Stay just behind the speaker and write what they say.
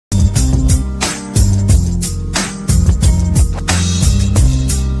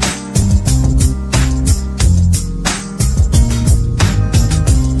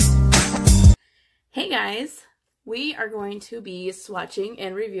we are going to be swatching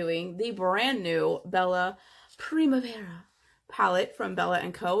and reviewing the brand new Bella Primavera palette from Bella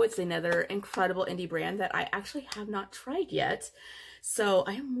 & Co. It's another incredible indie brand that I actually have not tried yet. So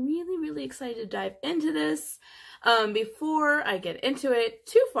I'm really excited to dive into this. Before I get into it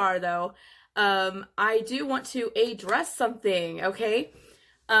too far though, I do want to address something, okay?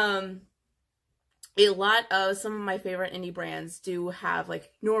 A lot of some of my favorite indie brands do have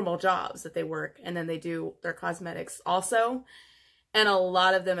like normal jobs that they work, and then they do their cosmetics also. And a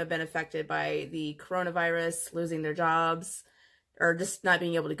lot of them have been affected by the coronavirus, losing their jobs, or just not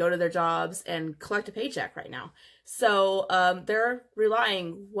being able to go to their jobs and collect a paycheck right now. So they're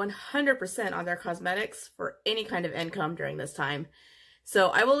relying 100% on their cosmetics for any kind of income during this time. So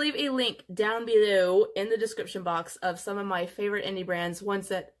I will leave a link down below in the description box of some of my favorite indie brands, ones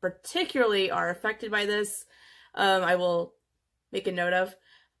that particularly are affected by this. I will make a note of,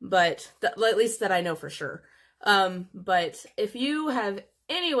 but at least that I know for sure. But if you have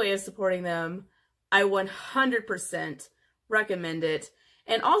any way of supporting them, I 100% recommend it.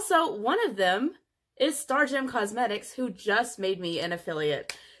 And also, one of them is Star Gem Cosmetics, who just made me an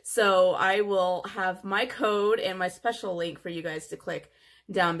affiliate. So I will have my code and my special link for you guys to click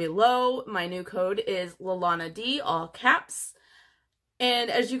down below. My new code is LalanaD, all caps. And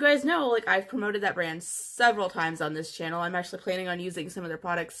as you guys know, like, I've promoted that brand several times on this channel. I'm actually planning on using some of their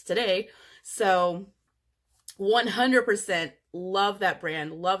products today. So 100% love that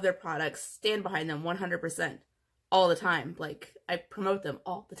brand, love their products, stand behind them 100% all the time. Like, I promote them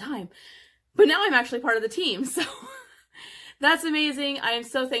all the time. But now I'm actually part of the team, so that's amazing. I am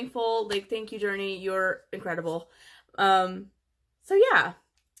so thankful. Like, thank you, Journey. You're incredible. So yeah,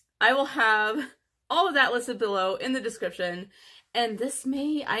 I will have all of that listed below in the description. And this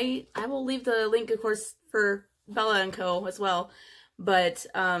may, I will leave the link, of course, for Bella & Co. as well. But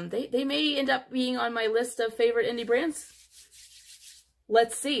they may end up being on my list of favorite indie brands.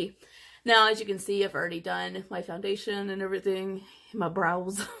 Let's see. Now, as you can see, I've already done my foundation and everything, my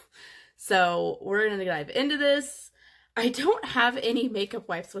brows. So we're going to dive into this. I don't have any makeup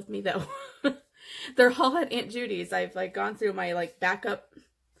wipes with me though. They're all at Aunt Judy's. I've like gone through my like backup.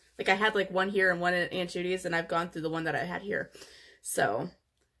 Like I had like one here and one at Aunt Judy's, and I've gone through the one that I had here. So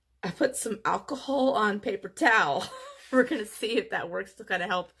I put some alcohol on paper towel. We're going to see if that works to kind of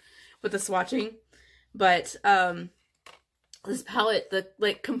help with the swatching. But this palette, the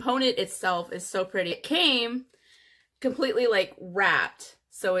like component itself is so pretty. It came completely like wrapped,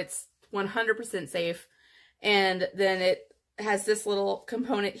 so it's 100% safe. And then it has this little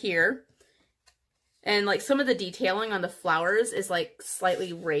component here. And like some of the detailing on the flowers is like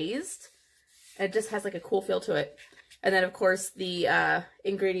slightly raised. It just has like a cool feel to it. And then of course the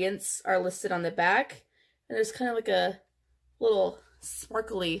ingredients are listed on the back. And there's kind of like a little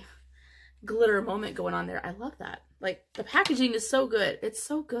sparkly glitter moment going on there. I love that. Like, the packaging is so good. It's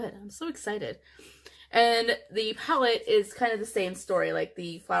so good. I'm so excited. And the palette is kind of the same story. Like,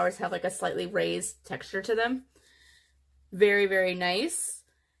 the flowers have like a slightly raised texture to them. Very nice.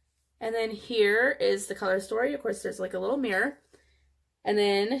 And then here is the color story. Of course, there's like a little mirror. And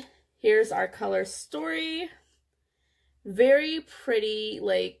then here's our color story. Very pretty,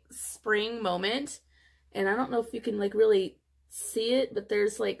 like, spring moment. And I don't know if you can like really see it, but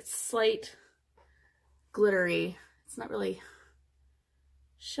there's like slight glittery. It's not really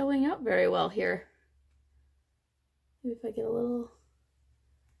showing up very well here. Maybe if I get a little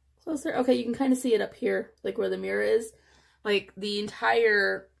closer. Okay, you can kind of see it up here, like where the mirror is. Like the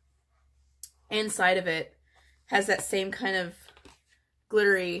entire inside of it has that same kind of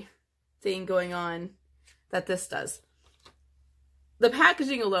glittery thing going on that this does. The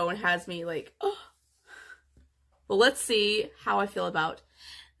packaging alone has me like, oh. Well, let's see how I feel about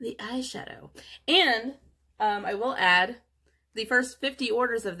the eyeshadow. And I will add, the first 50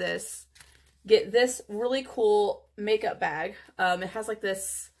 orders of this get this really cool makeup bag. It has like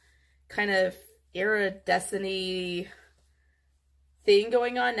this kind of iridescent-y thing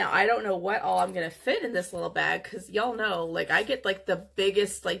going on. Now, I don't know what all I'm going to fit in this little bag, because y'all know, like, I get like the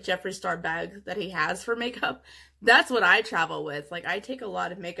biggest like Jeffree Star bag that he has for makeup. That's what I travel with. Like, I take a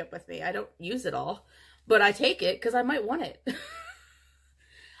lot of makeup with me. I don't use it all, but I take it because I might want it.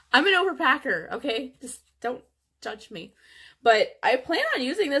 I'm an overpacker, okay? Just don't judge me. But I plan on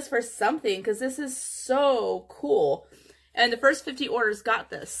using this for something because this is so cool. And the first 50 orders got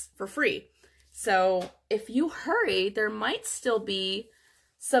this for free. So if you hurry, there might still be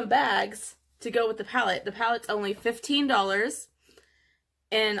some bags to go with the palette. The palette's only $15.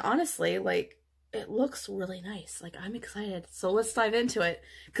 And honestly, like, it looks really nice. Like, I'm excited. So let's dive into it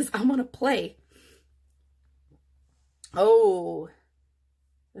because I want to play. Oh,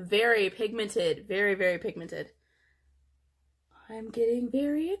 very pigmented. Very pigmented. I'm getting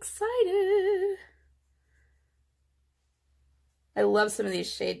very excited. I love some of these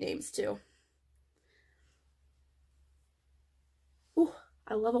shade names too. Ooh,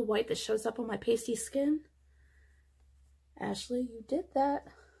 I love a white that shows up on my pasty skin. Ashley, you did that.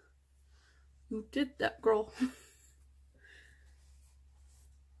 You did that, girl.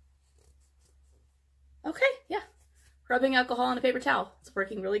 Okay, yeah. Rubbing alcohol on a paper towel. It's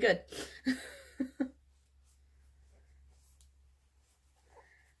working really good.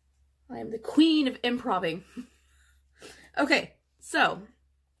 I am the queen of improving. Okay, so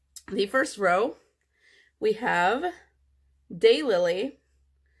the first row, we have Daylily,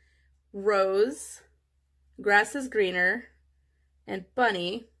 Rose, Grass is Greener, and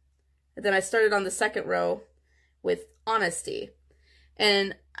Bunny. And then I started on the second row with Honesty.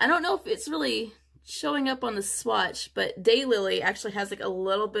 And I don't know if it's really showing up on the swatch, but Daylily actually has like a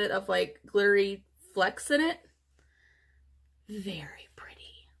little bit of like glittery flecks in it. Very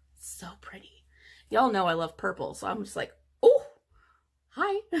pretty. So pretty. Y'all know I love purple, so I'm just like, oh,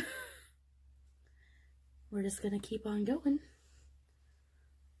 hi. We're just gonna keep on going.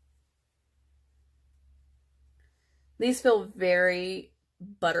 These feel very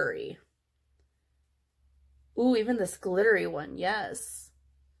buttery. Ooh, even this glittery one, yes.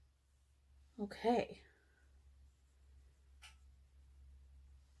 Okay.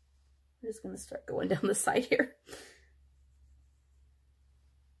 I'm just gonna start going down the side here.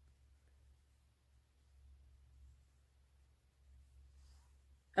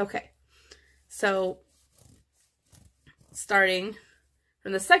 Okay, so starting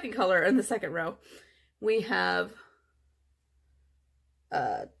from the second color in the second row, we have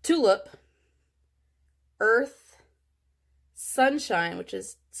Tulip, Earth, Sunshine, which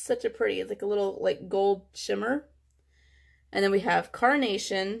is such a pretty, it's like a little like gold shimmer. And then we have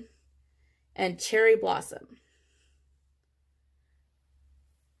Carnation and Cherry Blossom.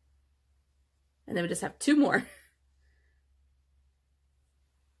 And then we just have two more.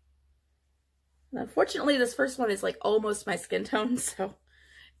 And unfortunately, this first one is like almost my skin tone, so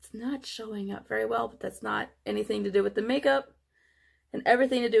it's not showing up very well, but that's not anything to do with the makeup and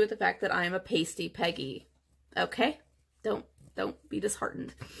everything to do with the fact that I am a pasty Peggy. Okay? Don't be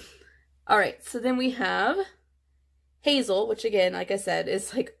disheartened. All right, so then we have Hazel, which again, like I said,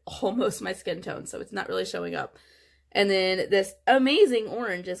 is like almost my skin tone, so it's not really showing up. And then this amazing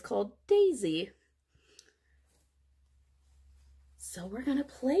orange is called Daisy. So we're gonna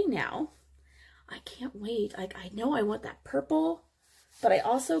play now. I can't wait. Like, I know I want that purple, but I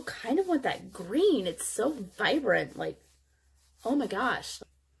also kind of want that green. It's so vibrant. Like, oh my gosh.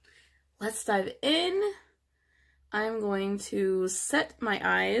 Let's dive in. I'm going to set my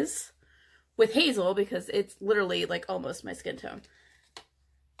eyes with Hazel because it's literally like almost my skin tone.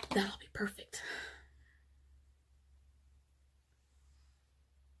 That'll be perfect.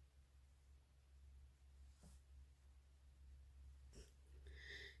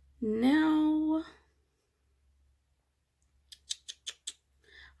 Now,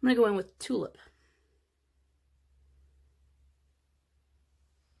 I'm going to go in with Tulip.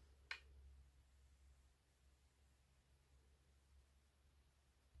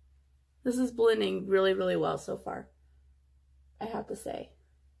 This is blending really, really well so far, I have to say.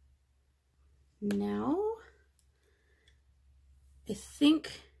 Now, I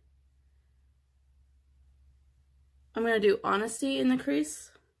think I'm going to do Honesty in the crease.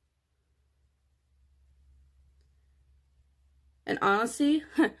 And honestly,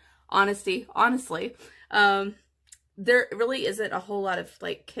 there really isn't a whole lot of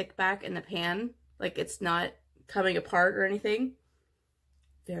like kickback in the pan. Like, it's not coming apart or anything.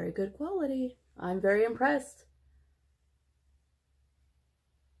 Very good quality. I'm very impressed.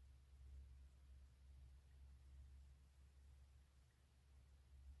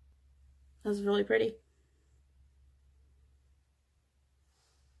 That's really pretty.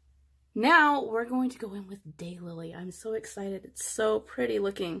 Now we're going to go in with Daylily. I'm so excited. It's so pretty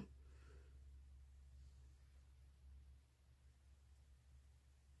looking.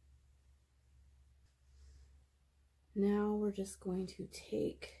 Now we're just going to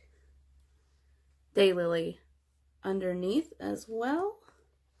take Daylily underneath as well.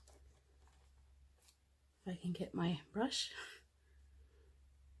 If I can get my brush.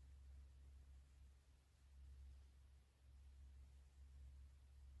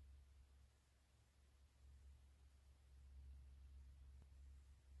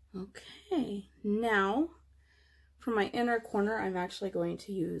 Okay, now for my inner corner, I'm actually going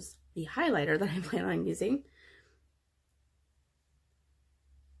to use the highlighter that I plan on using.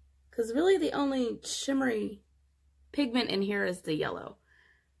 Because really the only shimmery pigment in here is the yellow.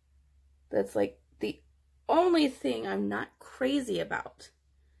 That's like the only thing I'm not crazy about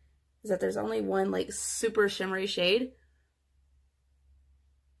is that there's only one like super shimmery shade.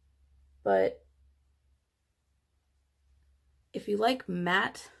 But if you like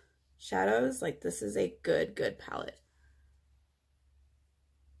matte shadows, like this is a good palette.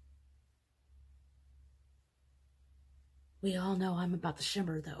 We all know I'm about the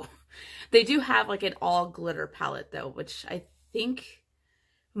shimmer though. They do have like an all glitter palette though, which I think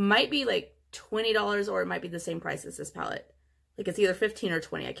might be like $20 or it might be the same price as this palette. Like it's either 15 or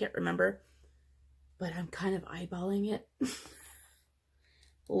 20, I can't remember. But I'm kind of eyeballing it.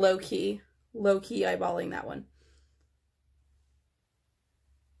 Low-key eyeballing that one.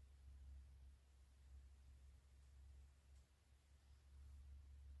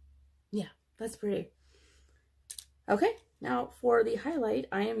 Yeah, that's pretty. Okay, now for the highlight,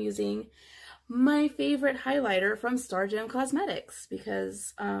 I am using my favorite highlighter from Star Gem Cosmetics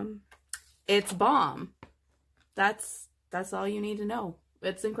because it's bomb. That's all you need to know.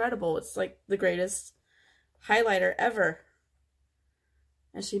 It's incredible. It's like the greatest highlighter ever.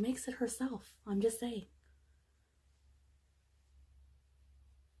 And she makes it herself. I'm just saying.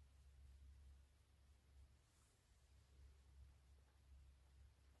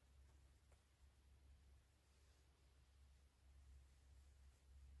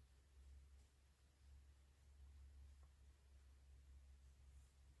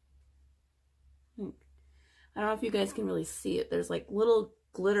 I don't know if you guys can really see it. There's like little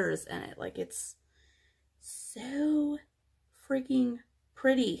glitters in it. Like it's so freaking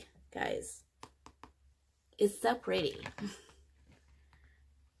pretty, guys. It's so pretty.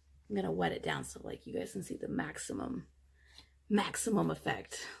 I'm gonna wet it down so like you guys can see the maximum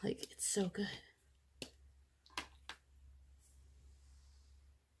effect. Like it's so good.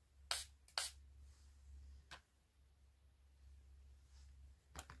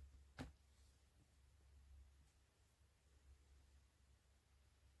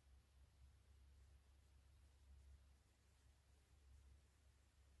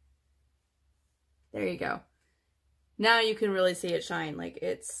 There you go. Now you can really see it shine. Like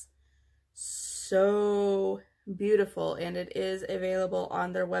it's so beautiful, and it is available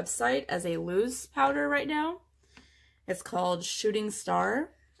on their website as a loose powder right now. It's called Shooting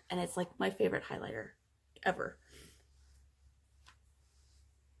Star, and it's like my favorite highlighter ever.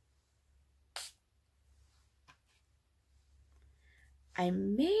 I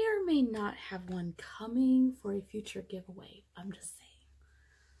may or may not have one coming for a future giveaway. I'm just saying.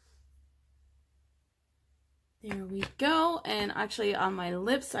 There we go. And actually on my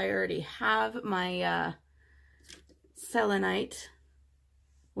lips, I already have my selenite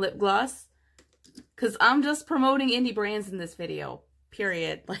lip gloss. Because I'm just promoting indie brands in this video.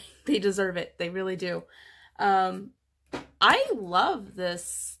 Period. Like, they deserve it. They really do. I love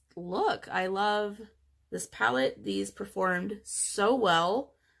this look. I love this palette. These performed so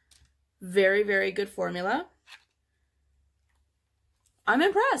well. Very, very good formula. I'm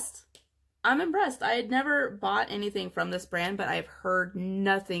impressed. I'm impressed. I had never bought anything from this brand, but I've heard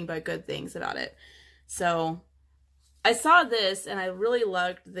nothing but good things about it. So I saw this and I really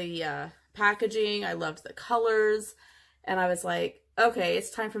loved the packaging. I loved the colors. And I was like, okay,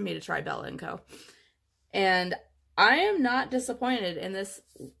 it's time for me to try Bella & Co. And I am not disappointed in this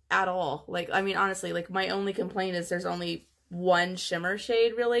at all. Like, I mean, honestly, like my only complaint is there's only one shimmer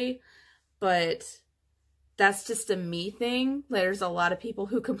shade really, but that's just a me thing. There's a lot of people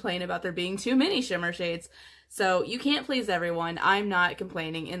who complain about there being too many shimmer shades. So you can't please everyone. I'm not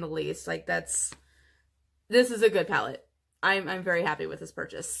complaining in the least. Like this is a good palette. I'm very happy with this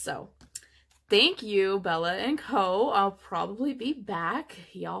purchase. So thank you, Bella & Co. I'll probably be back.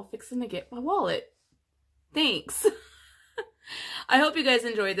 Y'all fixing to get my wallet. Thanks. I hope you guys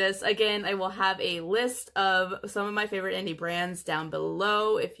enjoyed this. Again, I will have a list of some of my favorite indie brands down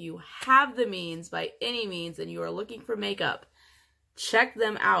below. If you have the means, by any means, and you are looking for makeup, check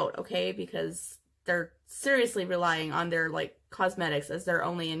them out, okay? Because they're seriously relying on their, like, cosmetics as their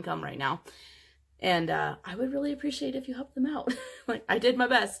only income right now. And I would really appreciate if you help them out. Like, I did my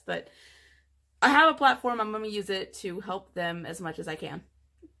best, but I have a platform. I'm going to use it to help them as much as I can.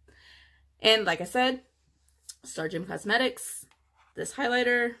 And like I said, Star Gem Cosmetics, this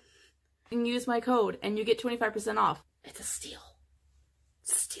highlighter, you can use my code and you get 25% off. It's a steal.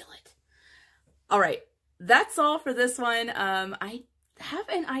 Steal it. All right, that's all for this one. I have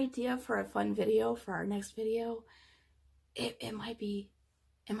an idea for a fun video for our next video. It might be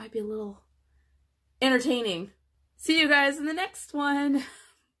a little entertaining. See you guys in the next one.